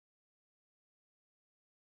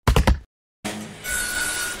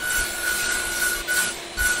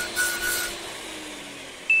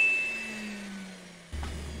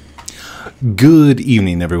Good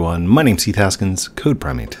evening, everyone. My name's Heath Haskins, Code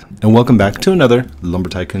Primate, and welcome back to another Lumber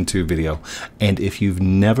Tycoon 2 video. And if you've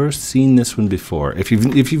never seen this one before, if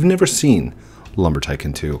you've never seen Lumber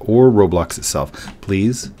Tycoon 2 or Roblox itself,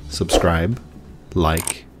 please subscribe,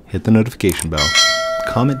 like, hit the notification bell,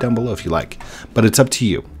 comment down below if you like. But it's up to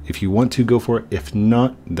you. If you want to, go for it. If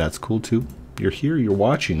not, that's cool too. You're here, you're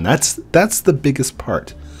watching. That's the biggest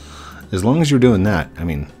part. As long as you're doing that, I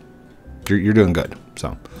mean, you're doing good.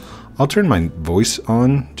 So I'll turn my voice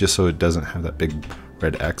on just so it doesn't have that big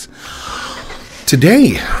red X.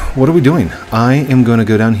 Today, what are we doing? I am going to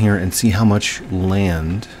go down here and see how much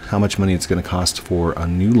land, how much money it's going to cost for a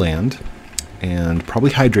new land, and probably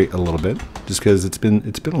hydrate a little bit, just because it's been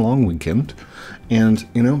a long weekend, and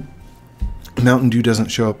you know, Mountain Dew doesn't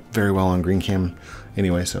show up very well on Green Cam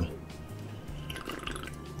anyway, so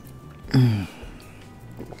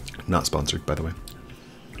not sponsored, by the way.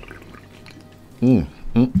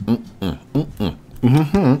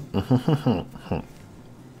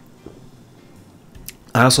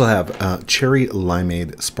 I also have cherry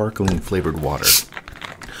limeade sparkling flavored water.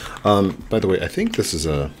 By the way, I think this is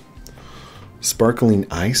a sparkling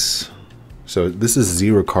ice. So this is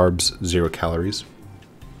 0 carbs, 0 calories.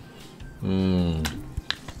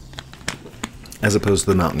 As opposed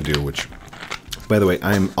to the Mountain Dew, which, by the way,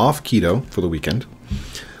 I'm off keto for the weekend.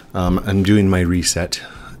 I'm doing my reset,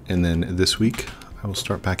 and then this week I will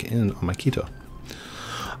start back in on my keto.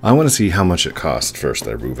 I want to see how much it costs first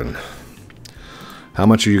there, Reuven. How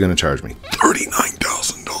much are you going to charge me?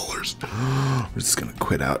 $39,000. We're just going to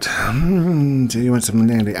quit out. Do you want some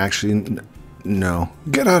land? Actually, no.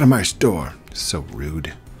 Get out of my store. So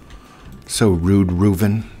rude. So rude,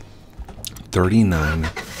 Reuven.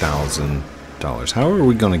 $39,000. How are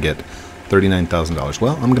we going to get $39,000?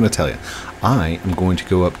 Well, I'm going to tell you. I am going to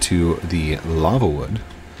go up to the lava wood,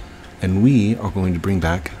 and we are going to bring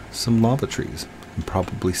back some lava trees and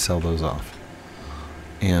probably sell those off.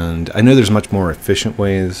 And I know there's much more efficient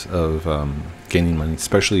ways of gaining money,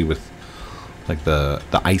 especially with like the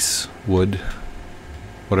ice wood,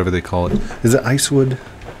 whatever they call it. Is it ice wood?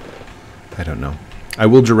 I don't know. I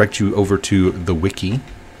will direct you over to the wiki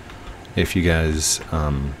if you guys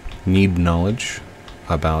need knowledge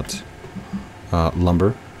about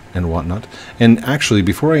lumber and whatnot. And actually,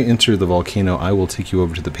 before I enter the volcano, I will take you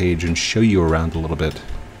over to the page and show you around a little bit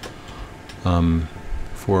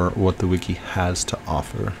for what the wiki has to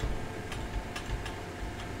offer.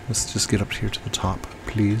 Let's just get up here to the top,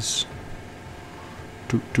 please.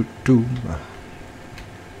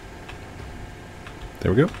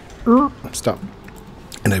 There we go. Stop.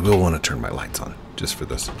 And I will want to turn my lights on just for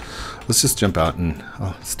this. Let's just jump out and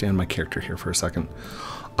I'll stand my character here for a second.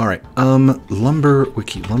 All right, Lumber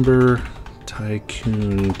Wiki, Lumber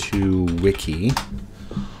Tycoon 2 Wiki,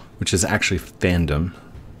 which is actually fandom,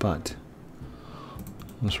 but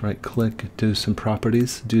let's right click, do some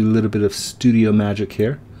properties, do a little bit of studio magic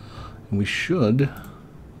here, and we should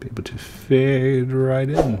be able to fade right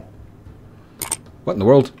in. What in the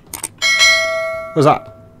world? What was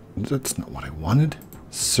that? That's not what I wanted,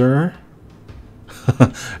 sir.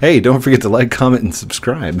 Hey, don't forget to like, comment, and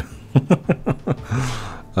subscribe.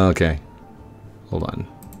 Okay, hold on.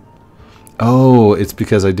 Oh, it's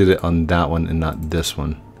because I did it on that one and not this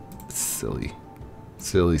one. Silly.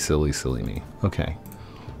 Silly, silly, silly me. Okay,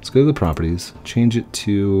 let's go to the properties, change it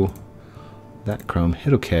to that chrome,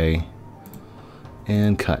 hit OK,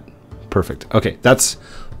 and cut. Perfect. Okay, that's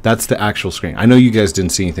the actual screen. I know you guys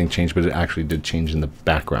didn't see anything change, but it actually did change in the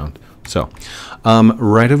background. So,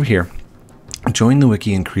 right over here, join the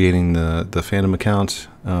wiki in creating the fandom account.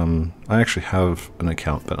 I actually have an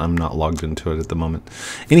account, but I'm not logged into it at the moment.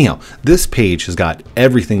 Anyhow, this page has got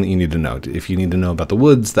everything that you need to know. If you need to know about the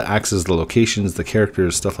woods, the axes, the locations, the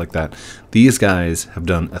characters, stuff like that, these guys have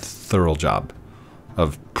done a thorough job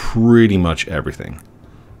of pretty much everything.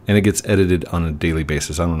 And it gets edited on a daily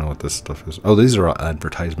basis. I don't know what this stuff is. Oh, these are all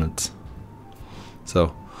advertisements.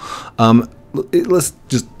 So, let's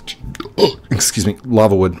just, excuse me,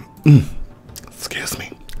 lava wood. Excuse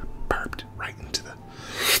me. Burped right into the...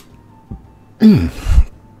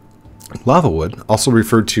 Lava wood, also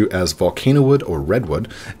referred to as volcano wood or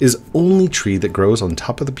redwood, is only tree that grows on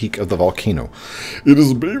top of the peak of the volcano. It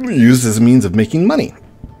is mainly used as a means of making money.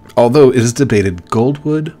 Although it is debated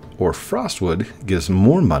goldwood or frostwood gives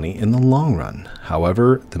more money in the long run.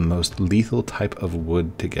 However, the most lethal type of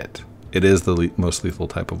wood to get. It is the most lethal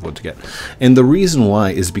type of wood to get. And the reason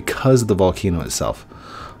why is because of the volcano itself.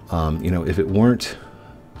 You know, if it weren't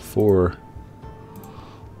for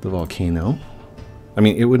the volcano, I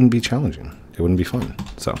mean, it wouldn't be challenging. It wouldn't be fun.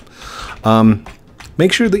 So,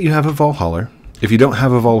 make sure that you have a Valhalla. If you don't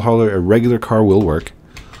have a Valhalla, a regular car will work.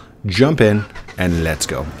 jump in, and let's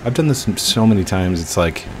go. I've done this so many times. It's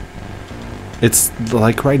like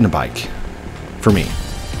riding a bike for me.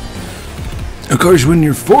 Of course, when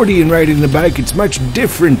you're 40 and riding a bike, it's much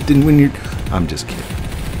different than when you're... I'm just kidding.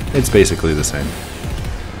 It's basically the same.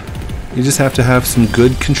 You just have to have some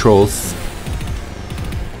good controls.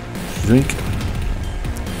 Drink.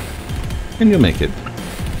 And you'll make it.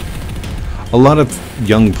 A lot of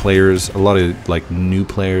young players, a lot of like new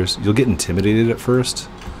players, you'll get intimidated at first,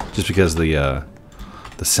 just because the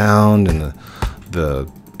sound and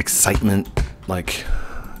the excitement, like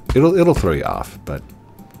it'll throw you off, but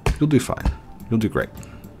you'll do fine. You'll do great.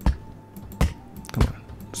 Come on,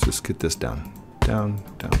 let's just get this down, down,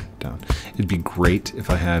 down, down. It'd be great if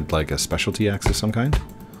I had like a specialty axe of some kind,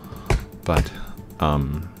 but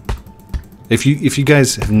if you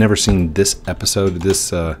guys have never seen this episode,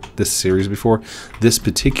 this series before, this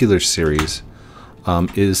particular series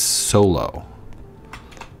is solo.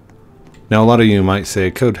 Now, a lot of you might say,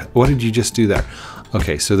 Code, what did you just do there?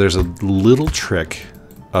 Okay, so there's a little trick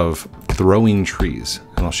of throwing trees,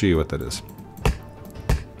 and I'll show you what that is.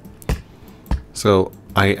 So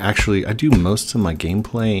I do most of my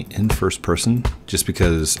gameplay in first person, just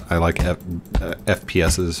because I like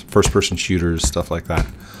FPSs, first person shooters, stuff like that.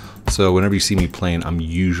 So whenever you see me playing, I'm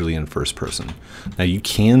usually in first person. Now you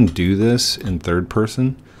can do this in third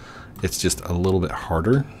person. It's just a little bit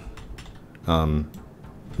harder.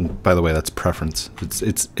 By the way, that's preference.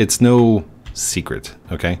 It's no secret,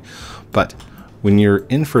 okay? But when you're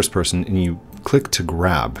in first person and you click to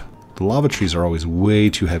grab, the lava trees are always way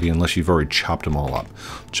too heavy unless you've already chopped them all up.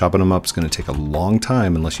 Chopping them up is going to take a long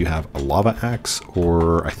time unless you have a lava axe,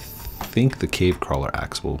 or I think the cave crawler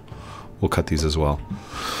axe will cut these as well.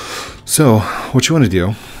 So what you want to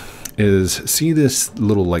do is see this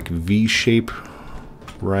little like V shape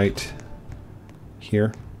right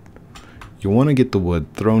here. You want to get the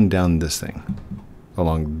wood thrown down this thing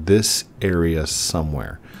along this area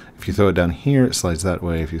somewhere. If you throw it down here, it slides that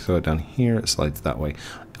way. If you throw it down here, it slides that way.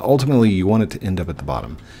 Ultimately, you want it to end up at the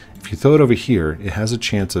bottom. If you throw it over here, it has a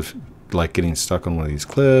chance of like getting stuck on one of these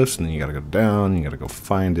cliffs, and then you got to go down, you got to go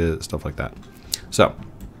find it, stuff like that. So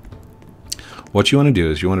what you want to do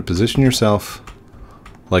is you want to position yourself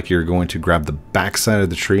like you're going to grab the back side of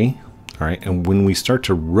the tree, all right? And when we start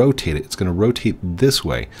to rotate it, it's going to rotate this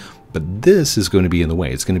way, but this is going to be in the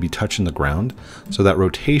way. It's going to be touching the ground. So that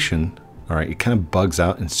rotation, all right, it kind of bugs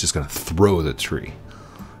out and it's just going to throw the tree.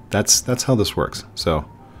 That's how this works. So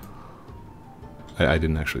I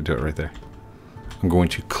didn't actually do it right there. I'm going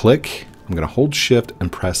to click, I'm going to hold shift and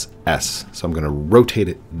press S. So I'm going to rotate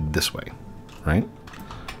it this way, right?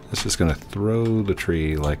 It's just going to throw the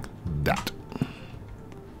tree like that.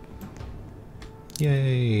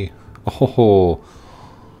 Yay. Oh,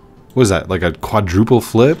 what is that? Like a quadruple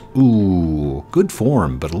flip? Ooh, good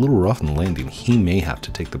form, but a little rough in the landing. He may have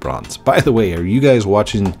to take the bronze. By the way, are you guys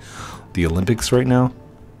watching the Olympics right now?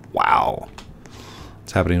 Wow.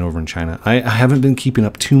 It's happening over in China. I haven't been keeping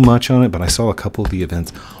up too much on it, but I saw a couple of the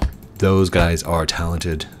events. Those guys are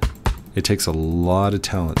talented. It takes a lot of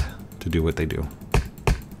talent to do what they do.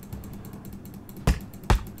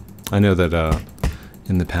 I know that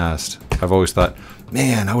in the past, I've always thought,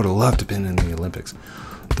 man, I would have loved to have been in the Olympics.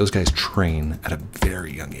 Those guys train at a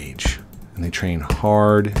very young age, and they train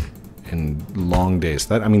hard and long days.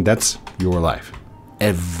 I mean, that's your life.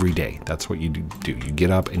 Every day, that's what you do. You get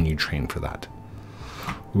up and you train for that.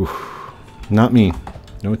 Oof. Not me.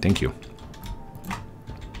 No, thank you.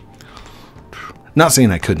 Not saying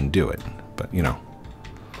I couldn't do it, but you know,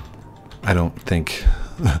 I don't think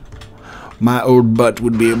my old butt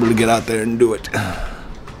would be able to get out there and do it.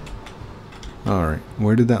 All right,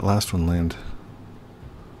 where did that last one land?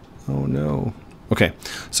 Oh no. Okay,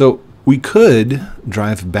 so we could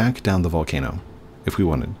drive back down the volcano if we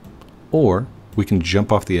wanted, or we can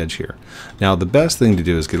jump off the edge here. Now, the best thing to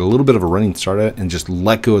do is get a little bit of a running start at it and just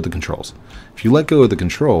let go of the controls. If you let go of the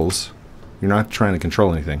controls, you're not trying to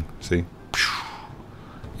control anything, see?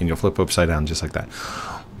 And you'll flip upside down just like that.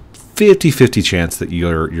 50-50 chance that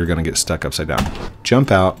you're going to get stuck upside down.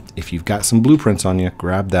 Jump out. If you've got some blueprints on you,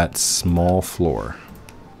 grab that small floor.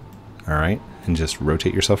 All right, and just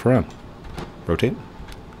rotate yourself around. Rotate,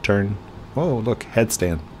 turn. Oh, look,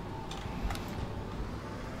 headstand.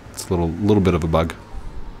 It's a little bit of a bug.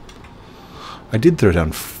 I did throw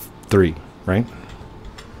down 3, right?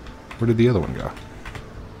 Where did the other one go?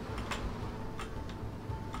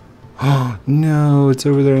 Oh, no, it's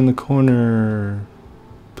over there in the corner.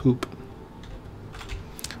 Poop.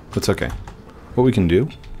 That's okay. What we can do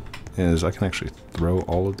is I can actually throw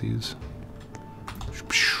all of these.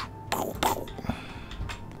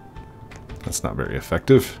 That's not very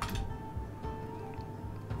effective.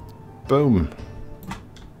 Boom.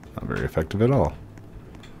 Not very effective at all.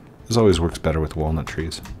 This always works better with walnut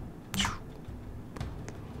trees. I'm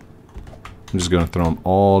just going to throw them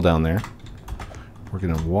all down there. We're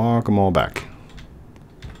going to walk them all back.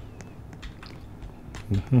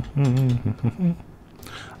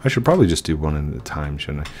 I should probably just do one at a time,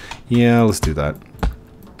 shouldn't I? Yeah, let's do that.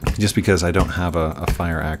 Just because I don't have a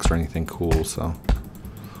fire axe or anything cool, so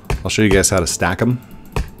I'll show you guys how to stack them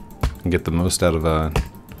and get the most out of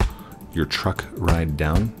your truck ride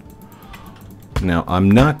down. Now,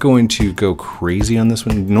 I'm not going to go crazy on this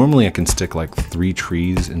one. Normally I can stick like 3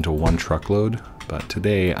 trees into one truckload, but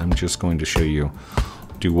today I'm just going to show you,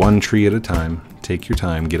 do 1 tree at a time, take your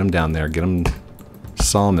time, get them down there, get them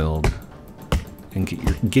sawmilled,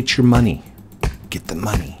 and get your money. Get the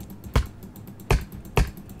money.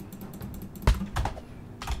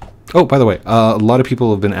 Oh, by the way, a lot of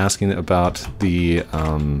people have been asking about the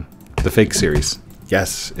fake series.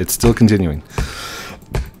 Yes, it's still continuing.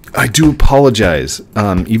 I do apologize.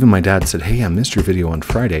 Even my dad said, hey, I missed your video on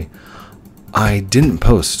Friday. I didn't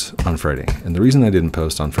post on Friday. And the reason I didn't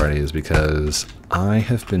post on Friday is because I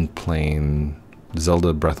have been playing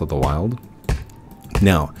Zelda Breath of the Wild.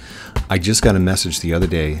 Now, I just got a message the other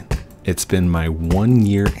day. It's been my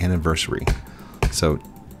 1-year anniversary. So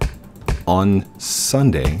on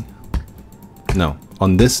Sunday, no,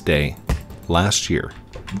 on this day, last year,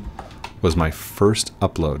 was my first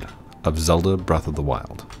upload of Zelda Breath of the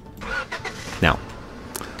Wild. Now,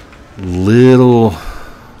 little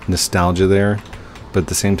nostalgia there, but at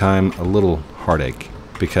the same time, a little heartache,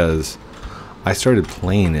 because I started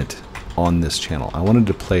playing it on this channel. I wanted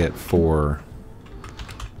to play it for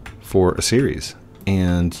a series,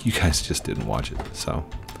 and you guys just didn't watch it, so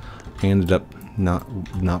I ended up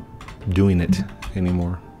not doing it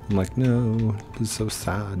anymore. I'm like, no, this is so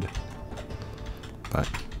sad. But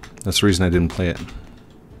that's the reason I didn't play it.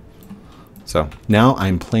 So now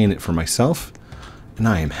I'm playing it for myself, and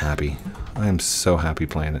I am happy. I am so happy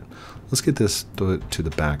playing it. Let's get this to the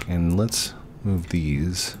back, and let's move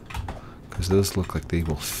these, because those look like they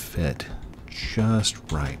will fit just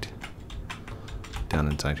right down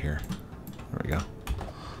inside here. There we go.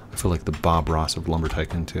 I feel like the Bob Ross of Lumber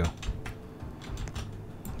Tycoon too.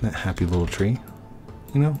 That happy little tree,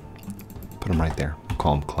 you know? Put him right there. We'll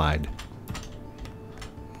call him Clyde.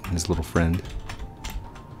 His little friend.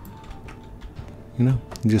 You know,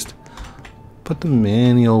 you just put them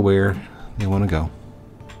anywhere they want to go.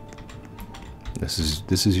 This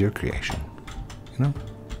is your creation. You know,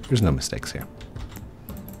 there's no mistakes here.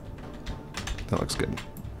 That looks good.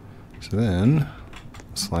 So then,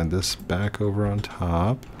 slide this back over on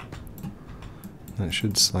top. That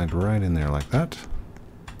should slide right in there like that.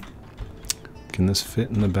 Can this fit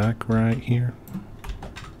in the back right here?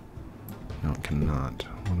 No, it cannot.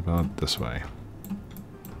 What about this way?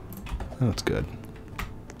 Oh, that's good.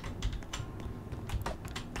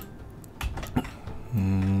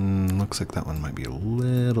 Looks like that one might be a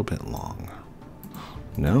little bit long.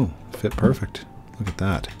 No, fit perfect. Look at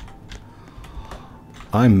that.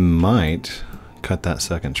 I might cut that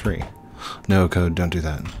second tree. No, Code, don't do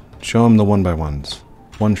that. Show them the 1x1s.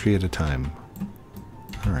 1 tree at a time.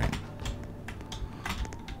 Alright.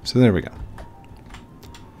 So there we go.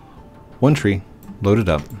 1 tree, loaded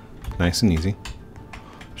up, nice and easy.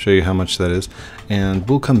 Show you how much that is, and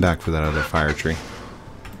we'll come back for that other fire tree.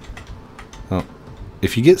 Oh,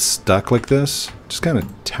 if you get stuck like this, just kind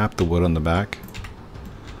of tap the wood on the back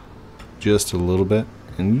just a little bit,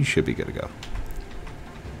 and you should be good to go.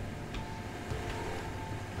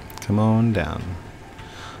 Come on down.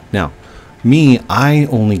 Now, me, I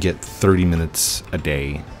only get 30 minutes a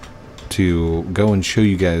day to go and show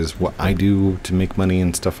you guys what I do to make money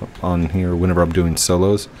and stuff on here whenever I'm doing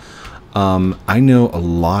solos. I know a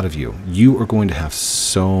lot of you are going to have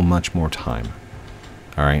so much more time.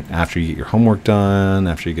 All right, after you get your homework done,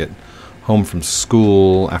 after you get home from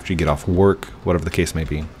school, after you get off work, whatever the case may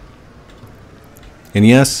be. And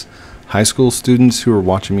yes, high school students who are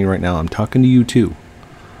watching me right now, I'm talking to you too.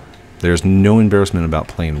 There's no embarrassment about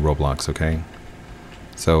playing Roblox, okay?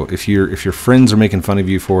 So if your friends are making fun of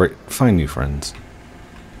you for it, find new friends.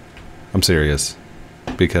 I'm serious,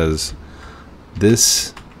 because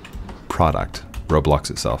this product,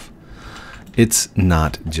 Roblox itself, it's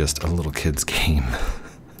not just a little kid's game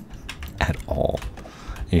at all.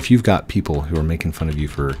 And if you've got people who are making fun of you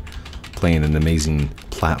for playing an amazing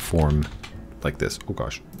platform like this, oh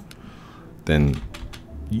gosh, then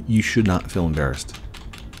you should not feel embarrassed.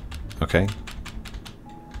 Okay?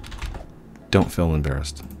 Don't feel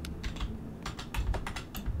embarrassed.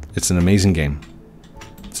 It's an amazing game.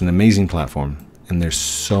 It's an amazing platform, and there's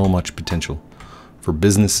so much potential for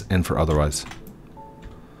business and for otherwise.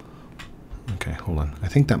 Okay, hold on. I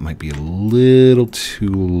think that might be a little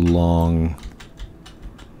too long.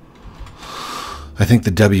 I think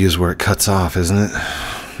the W is where it cuts off, isn't it?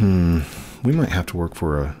 We might have to work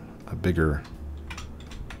for a bigger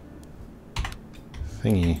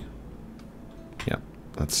thingy. Yep,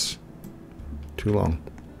 that's too long.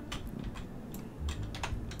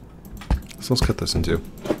 So let's cut this in two.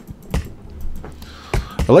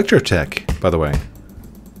 Electrotech, by the way.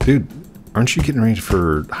 Dude, aren't you getting ready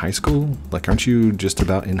for high school? Like, aren't you just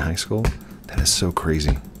about in high school? That is so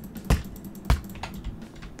crazy.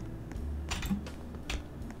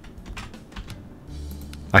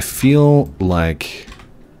 I feel like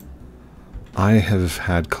I have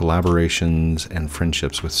had collaborations and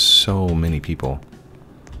friendships with so many people.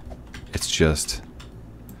 It's just,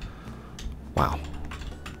 wow.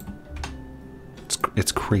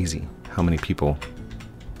 It's crazy how many people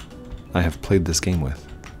I have played this game with.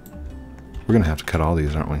 We're gonna have to cut all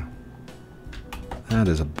these, aren't we? That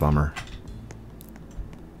is a bummer.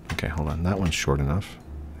 Okay, hold on. That one's short enough.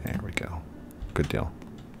 There we go. Good deal.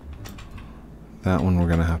 That one we're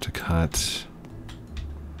gonna have to cut.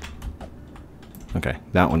 Okay,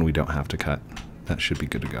 that one we don't have to cut. That should be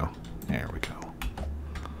good to go. There we go.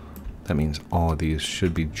 That means all of these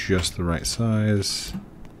should be just the right size.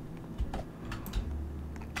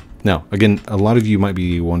 Now, again, a lot of you might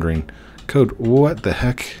be wondering, Code, what the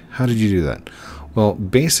heck? How did you do that? Well,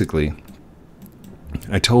 basically,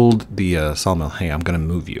 I told the sawmill, hey, I'm going to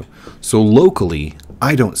move you. So locally,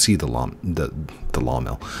 I don't see the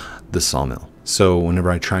sawmill. So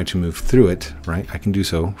whenever I try to move through it, right, I can do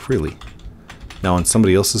so freely. Now on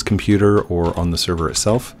somebody else's computer or on the server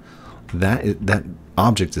itself, that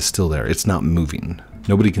object is still there. It's not moving.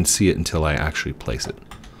 Nobody can see it until I actually place it.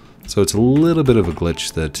 So it's a little bit of a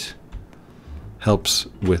glitch that helps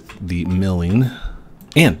with the milling.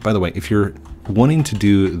 And by the way, if you're wanting to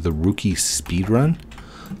do the Ruki speedrun,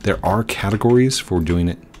 there are categories for doing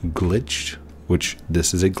it glitched, which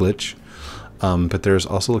this is a glitch. But there's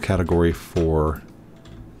also a category for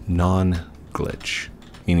non-glitch,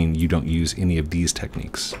 meaning you don't use any of these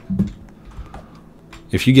techniques.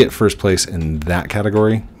 If you get first place in that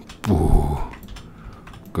category, ooh,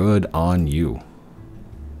 good on you.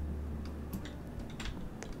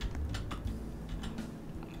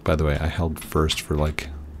 By the way, I held first for like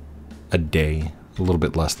a day, a little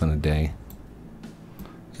bit less than a day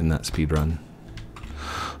in that speed run.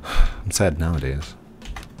 I'm sad nowadays.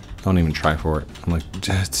 I don't even try for it. I'm like,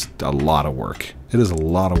 it's a lot of work. It is a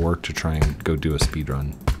lot of work to try and go do a speed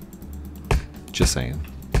run. Just saying.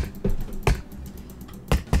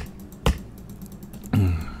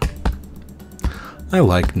 I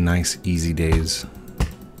like nice, easy days.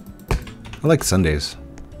 I like Sundays.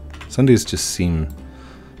 Sundays just seem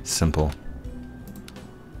simple.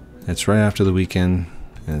 It's right after the weekend,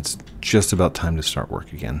 and it's just about time to start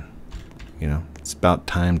work again. You know, it's about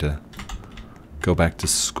time to go back to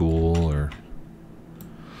school or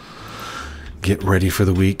get ready for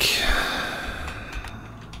the week.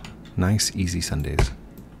 Nice, easy Sundays.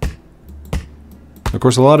 Of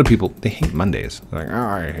course, a lot of people, they hate Mondays. They're like, oh,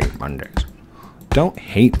 I hate Mondays. Don't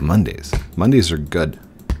hate Mondays. Mondays are good.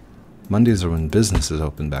 Mondays are when businesses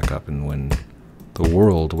open back up and when the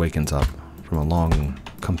world wakens up from a long,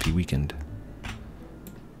 comfy weekend.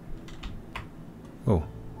 Oh,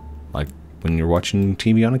 like when you're watching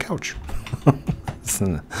TV on a couch.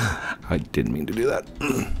 I didn't mean to do that.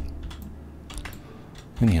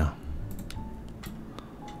 Anyhow.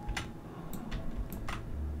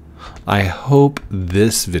 I hope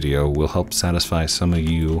this video will help satisfy some of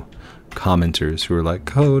you commenters who are like,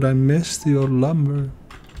 Code, I miss the old lumber.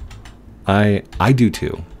 I do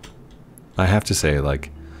too. I have to say,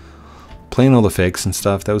 like, playing all the fakes and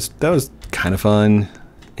stuff, that was kind of fun,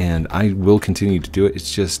 and I will continue to do it.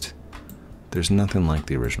 It's just, there's nothing like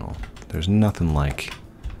the original. There's nothing like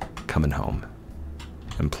coming home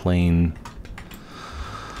and playing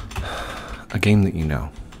a game that you know.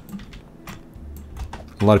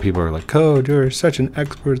 A lot of people are like, Code, you're such an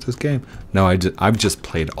expert at this game. No, I've just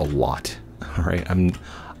played a lot. All right,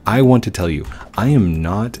 I want to tell you, I am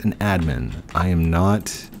not an admin. I am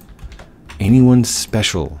not anyone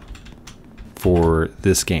special for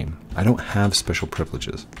this game. I don't have special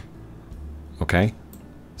privileges. Okay?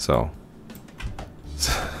 So,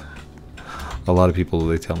 a lot of people,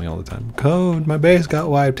 they tell me all the time, Code, my base got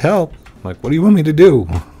wiped, help. I'm like, what do you want me to do?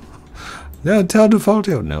 No, tell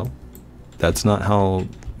Defaultio. No, that's not how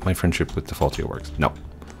my friendship with Defaultio works. No.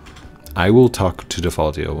 I will talk to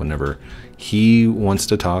Defaultio whenever he wants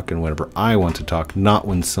to talk and whenever I want to talk, not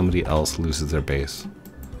when somebody else loses their base.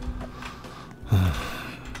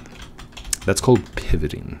 That's called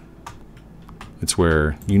pivoting. It's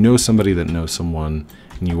where you know somebody that knows someone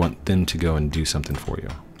and you want them to go and do something for you.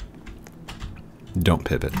 Don't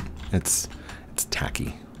pivot. It's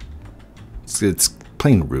tacky. It's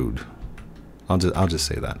plain rude. I'll just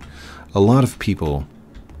say that. A lot of people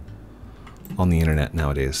on the internet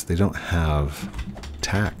nowadays, they don't have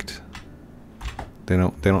tact. They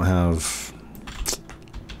don't have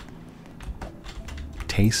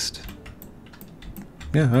taste.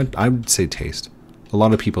 Yeah, I would say taste. A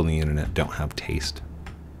lot of people on the internet don't have taste.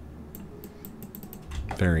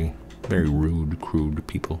 Very, very rude, crude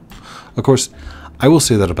people. Of course, I will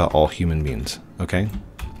say that about all human beings, okay?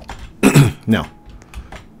 Now,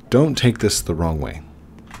 don't take this the wrong way.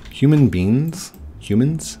 Human beings,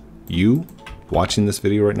 humans, you watching this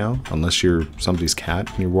video right now, unless you're somebody's cat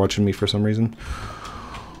and you're watching me for some reason,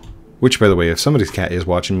 which, by the way, if somebody's cat is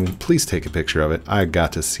watching me, please take a picture of it. I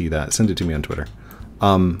got to see that. Send it to me on Twitter.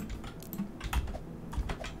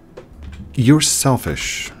 You're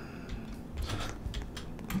selfish.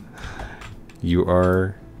 You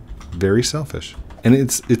are very selfish. And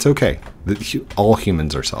it's okay. All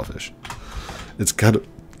humans are selfish. It's kind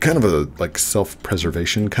of a like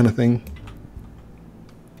self-preservation kind of thing.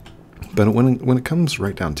 But when it comes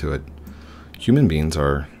right down to it, human beings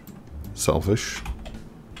are selfish,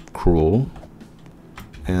 cruel,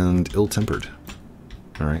 and ill-tempered.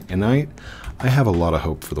 All right, and I have a lot of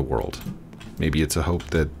hope for the world. Maybe it's a hope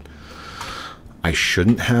that I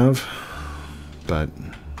shouldn't have, but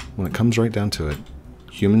when it comes right down to it,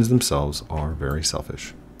 humans themselves are very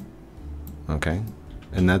selfish. Okay,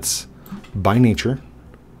 and that's by nature.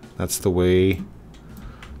 That's the way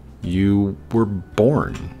you were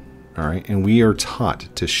born. All right, and we are taught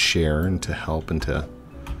to share and to help and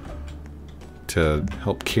to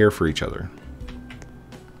help care for each other.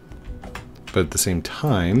 But at the same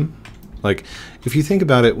time, like if you think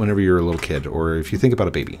about it whenever you're a little kid, or if you think about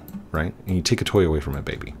a baby, right, and you take a toy away from a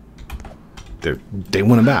baby, they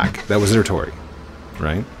want it back. That was their toy,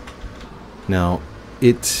 right? Now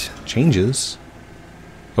it changes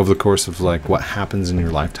over the course of like what happens in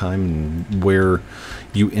your lifetime and where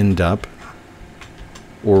you end up,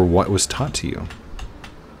 or what was taught to you.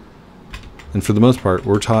 And for the most part,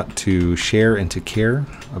 we're taught to share and to care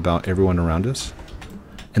about everyone around us.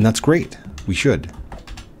 And that's great. We should.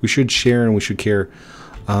 We should share and we should care.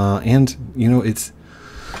 And, you know, it's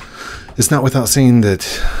not without saying that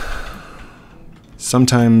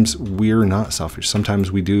sometimes we're not selfish.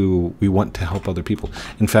 Sometimes we want to help other people.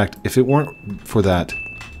 In fact, if it weren't for that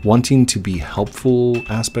wanting to be helpful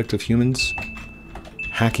aspect of humans,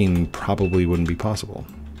 hacking probably wouldn't be possible,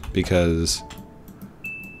 because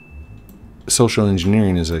social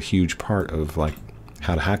engineering is a huge part of like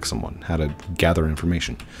how to hack someone, how to gather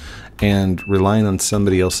information, and relying on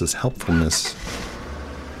somebody else's helpfulness.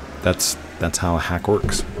 That's how a hack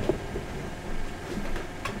works.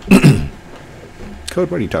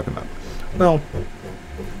 Code, what are you talking about? Well,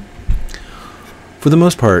 for the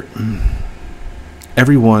most part,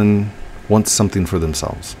 everyone wants something for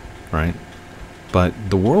themselves, right? But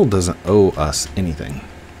the world doesn't owe us anything,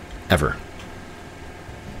 ever.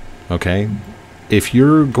 Okay? If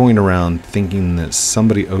you're going around thinking that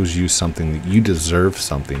somebody owes you something, that you deserve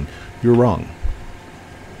something, you're wrong.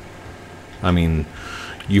 I mean,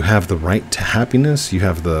 you have the right to happiness, you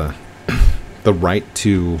have the right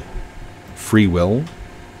to free will,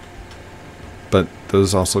 but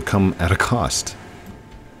those also come at a cost.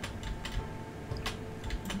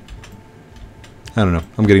 I don't know.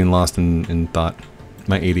 I'm getting lost in thought.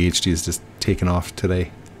 My ADHD is just taken off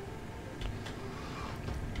today.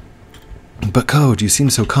 But Code, you seem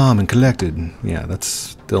so calm and collected. Yeah, that's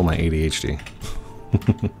still my ADHD.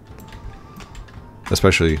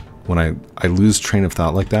 Especially when I lose train of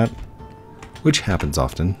thought like that, which happens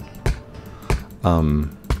often.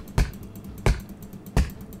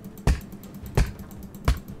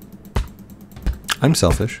 I'm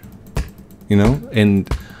selfish, you know, and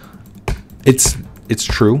it's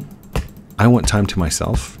true. I want time to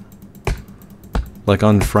myself. Like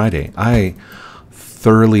on Friday, I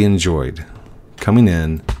thoroughly enjoyed coming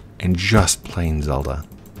in and just playing Zelda.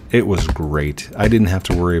 It was great. I didn't have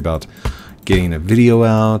to worry about getting a video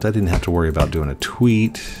out. I didn't have to worry about doing a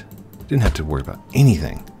tweet. Didn't have to worry about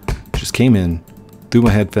anything. Just came in, threw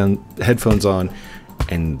my headphones on,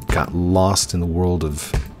 and got lost in the world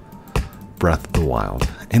of Breath of the Wild.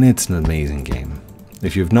 And it's an amazing game.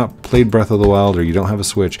 If you've not played Breath of the Wild, or you don't have a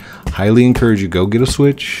Switch, highly encourage you, go get a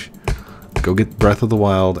Switch, go get Breath of the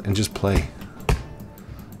Wild, and just play.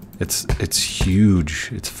 It's huge.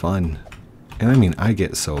 It's fun. And I mean, I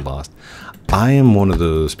get so lost. I am one of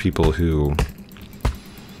those people who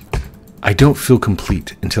I don't feel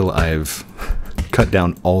complete until I've cut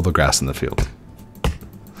down all the grass in the field.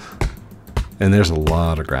 And there's a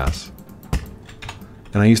lot of grass.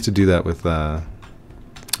 And I used to do that with, oh,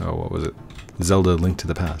 what was it? Zelda Link to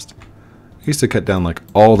the Past. I used to cut down like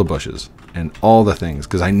all the bushes and all the things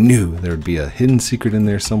because I knew there would be a hidden secret in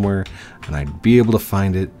there somewhere and I'd be able to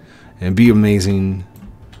find it and be amazing.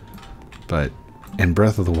 But in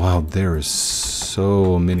Breath of the Wild, there is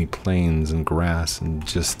so many plains and grass and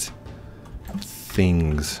just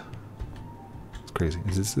things. It's crazy.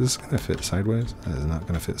 Is this going to fit sideways? That is not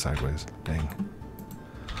going to fit sideways. Dang.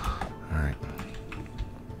 Alright.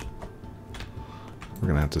 We're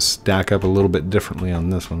going to have to stack up a little bit differently on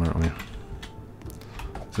this one, aren't we?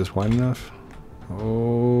 Is this wide enough?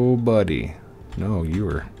 Oh, buddy. No, you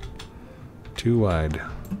are too wide.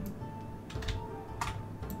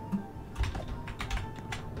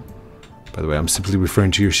 By the way, I'm simply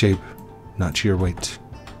referring to your shape, not to your weight.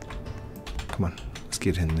 Come on, let's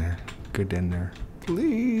get in there. Get in there.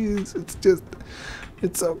 Please, it's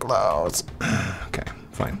so close. Okay,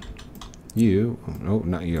 fine. You, no,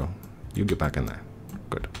 not you. You get back in there.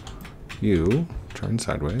 Good. You turn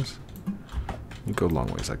sideways. You go long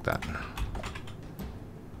ways like that.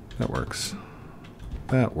 That works.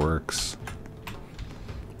 That works.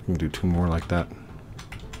 You can do 2 more like that.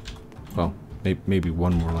 Well, maybe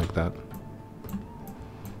 1 more like that.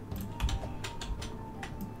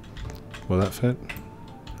 Will that fit?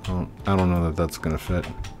 I don't know that that's gonna fit,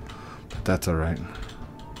 but that's all right.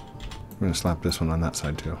 We're gonna slap this one on that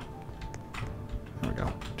side too. There we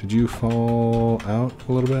go. Did you fall out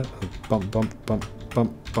a little bit? Bump, bump, bump,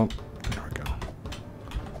 bump, bump. There we go.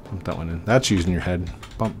 Bump that one in. That's using your head.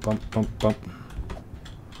 Bump, bump, bump, bump.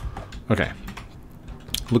 Okay.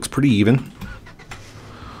 Looks pretty even.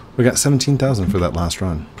 We got 17,000 for that last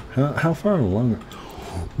run. How far along?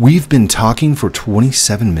 We've been talking for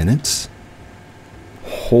 27 minutes?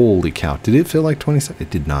 Holy cow. Did it feel like 27? It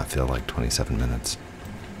did not feel like 27 minutes.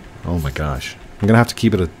 Oh my gosh. I'm going to have to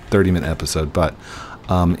keep it a 30-minute episode, but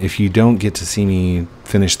if you don't get to see me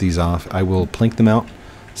finish these off, I will plink them out,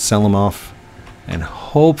 sell them off, and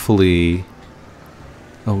hopefully...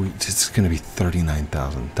 Oh, it's going to be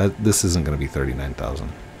 39,000. This isn't going to be 39,000,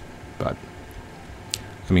 but...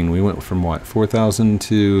 I mean, we went from what, 4,000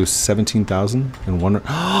 to 17,000 in one.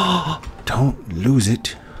 Don't lose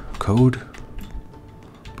it. Code.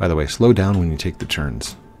 By the way, slow down when you take the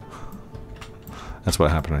turns. That's what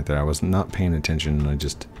happened right there. I was not paying attention and I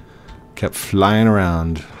just kept flying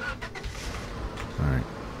around. All right.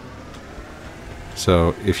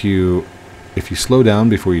 So if you slow down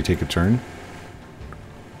before you take a turn,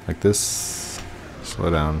 like this, slow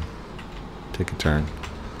down, take a turn.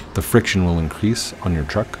 The friction will increase on your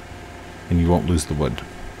truck and you won't lose the wood.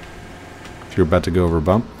 If you're about to go over a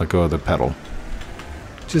bump, let go of the pedal.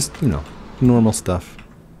 Just, you know, normal stuff.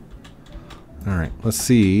 Alright, let's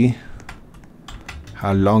see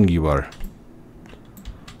how long you are.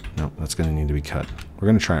 Nope, that's going to need to be cut. We're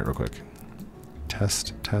going to try it real quick.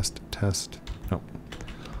 Test, test, test. Nope.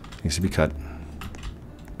 Needs to be cut.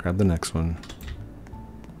 Grab the next one.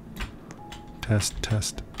 Test,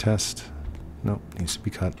 test, test. Nope, needs to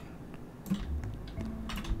be cut.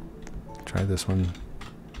 Try this one.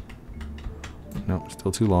 Nope,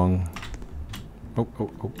 still too long. Oh,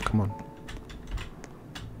 oh, oh, come on.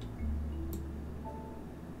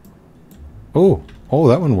 Oh, oh,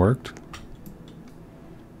 that one worked.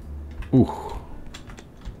 Ooh.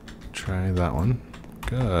 Try that one.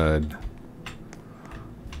 Good.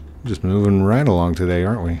 Just moving right along today,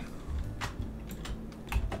 aren't we?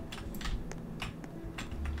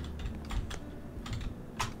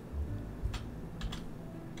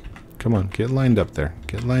 Come on, get lined up there.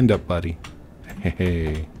 Get lined up, buddy.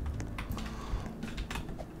 Hey.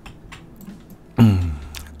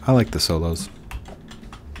 I like the solos.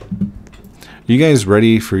 You guys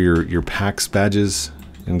ready for your PAX badges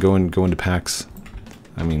and go into PAX?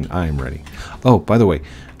 I mean, I am ready. Oh, by the way,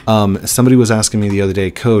 somebody was asking me the other day,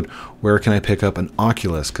 Code, where can I pick up an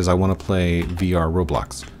Oculus? Because I want to play VR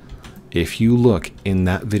Roblox. If you look in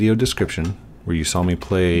that video description where you saw me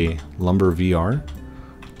play Lumber VR,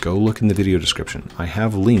 go look in the video description. I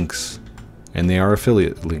have links, and they are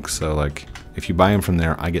affiliate links, so like if you buy them from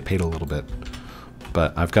there, I get paid a little bit.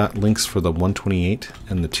 But I've got links for the 128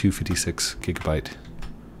 and the 256 gigabyte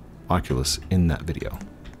Oculus in that video.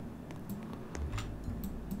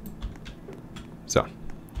 So,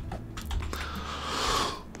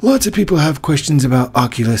 lots of people have questions about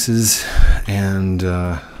Oculuses and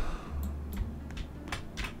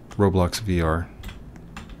Roblox VR.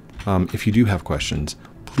 If you do have questions,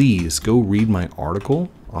 please go read my article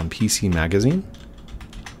on PC Magazine.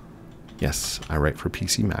 Yes, I write for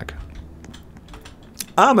PC Mag.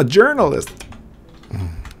 I'm a journalist.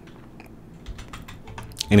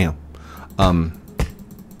 Anyhow,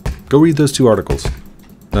 Go read those 2 articles.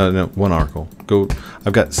 No, 1 article.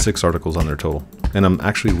 I've got 6 articles on there total. And I'm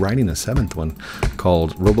actually writing a 7th one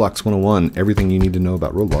called Roblox 101, Everything You Need to Know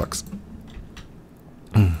About Roblox.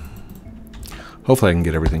 Hopefully I can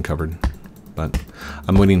get everything covered. But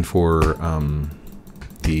I'm waiting for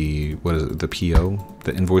the PO,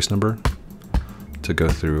 the invoice number, to go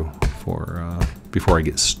through for before I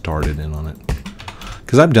get started in on it.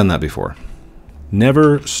 Because I've done that before.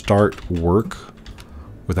 Never start work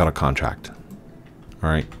without a contract. All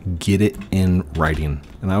right, get it in writing.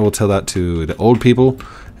 And I will tell that to the old people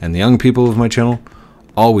and the young people of my channel.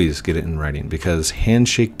 Always get it in writing, because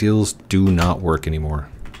handshake deals do not work anymore.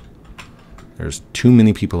 There's too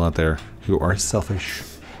many people out there who are selfish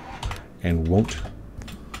and won't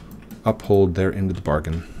uphold their end of the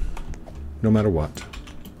bargain, no matter what.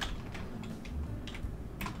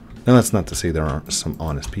 Now, that's not to say there aren't some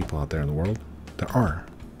honest people out there in the world. There are.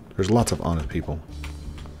 There's lots of honest people.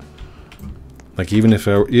 Like, even if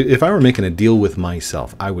I were making a deal with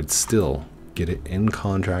myself, I would still get it in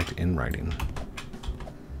contract, in writing.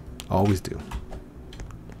 Always do.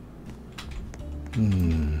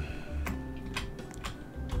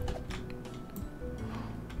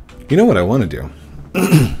 You know what I want to do?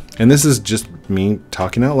 And this is just me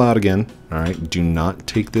talking out loud again. All right. Do not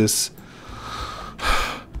take this.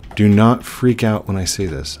 Do not freak out when I say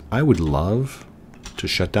this. I would love to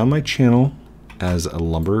shut down my channel as a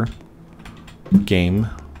lumber game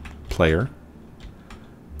player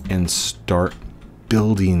and start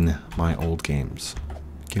building my old games.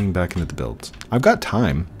 Getting back into the builds. I've got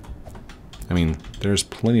time. I mean, there's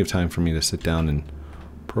plenty of time for me to sit down and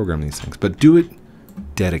program these things. But do it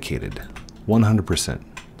dedicated. 100%.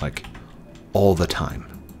 Like, all the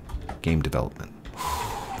time. Game development.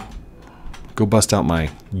 Go bust out my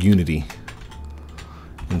Unity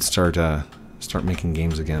and start making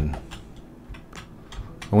games again.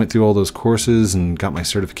 I went through all those courses and got my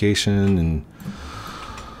certification, and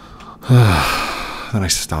then I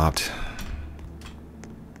stopped.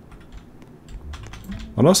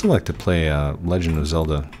 I'd also like to play Legend of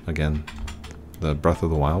Zelda again, the Breath of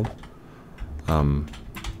the Wild,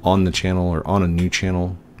 on the channel or on a new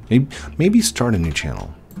channel. Maybe start a new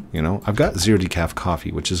channel. You know, I've got Zero Decaf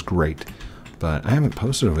Coffee, which is great, but I haven't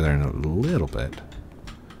posted over there in a little bit.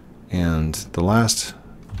 And the last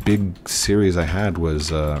big series I had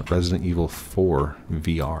was Resident Evil 4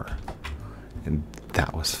 VR, and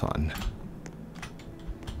that was fun.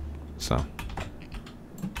 So,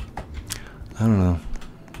 I don't know.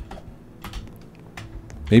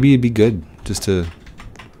 Maybe it'd be good just to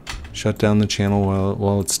shut down the channel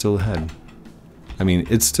while it's still ahead. I mean,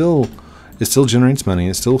 it still generates money.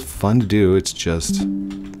 It's still fun to do. It's just,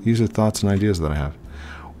 these are thoughts and ideas that I have.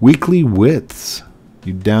 Weekly Wits.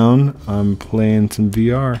 You down? I'm playing some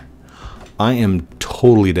VR. I am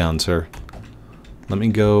totally down, sir. Let me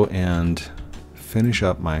go and finish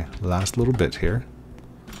up my last little bit here,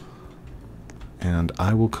 and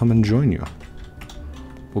I will come and join you.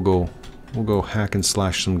 We'll go hack and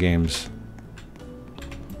slash some games.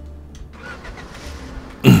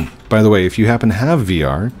 By the way, if you happen to have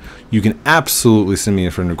VR, you can absolutely send me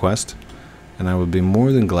a friend request, and I would be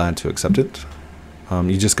more than glad to accept it.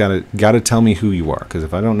 You just gotta tell me who you are, because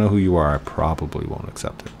if I don't know who you are, I probably won't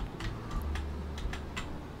accept it.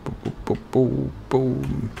 Boom,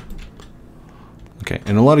 boom. Okay,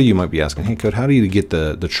 and a lot of you might be asking, hey Code, how do you get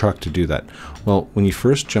the truck to do that? Well, when you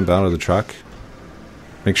first jump out of the truck,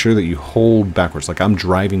 make sure that you hold backwards. Like I'm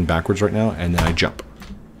driving backwards right now, and then I jump.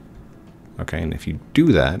 Okay, and if you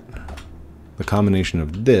do that, the combination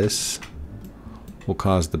of this will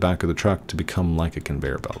cause the back of the truck to become like a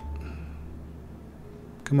conveyor belt.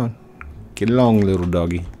 Come on. Get along, little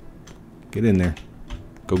doggy. Get in there.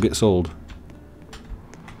 Go get sold.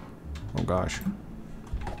 Oh gosh.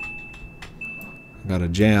 I got a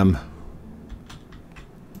jam.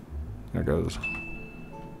 There goes.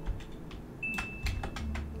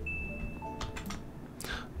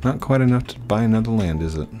 Not quite enough to buy another land,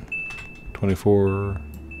 is it? 24,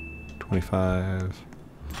 25.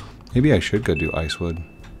 Maybe I should go do Icewood.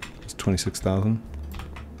 It's 26,000.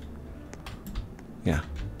 Yeah.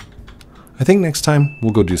 I think next time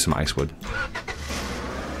we'll go do some Icewood.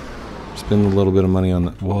 Spend a little bit of money on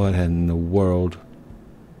that. What in the world?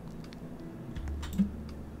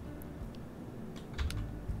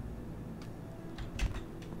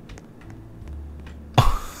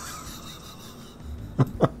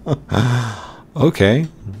 Okay,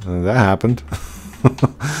 that happened.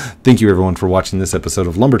 Thank you everyone for watching this episode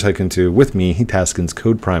of Lumber Tycoon 2 with me, Heath, Haskins,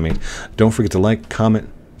 Code Primate. Don't forget to like, comment,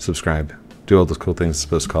 subscribe. Do all those cool things it's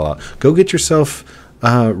supposed to call out. Go get yourself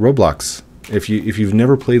Roblox. If you've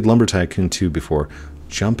never played Lumber Tycoon 2 before,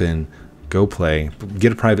 jump in, go play,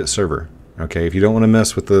 get a private server. Okay, if you don't want to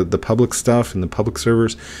mess with the public stuff and the public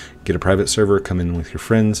servers, get a private server, come in with your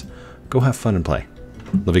friends, go have fun and play.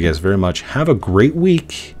 Love you guys very much. Have a great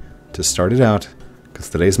week to start it out, because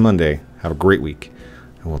today's Monday. Have a great week,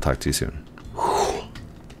 and we'll talk to you soon.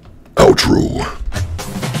 Outro.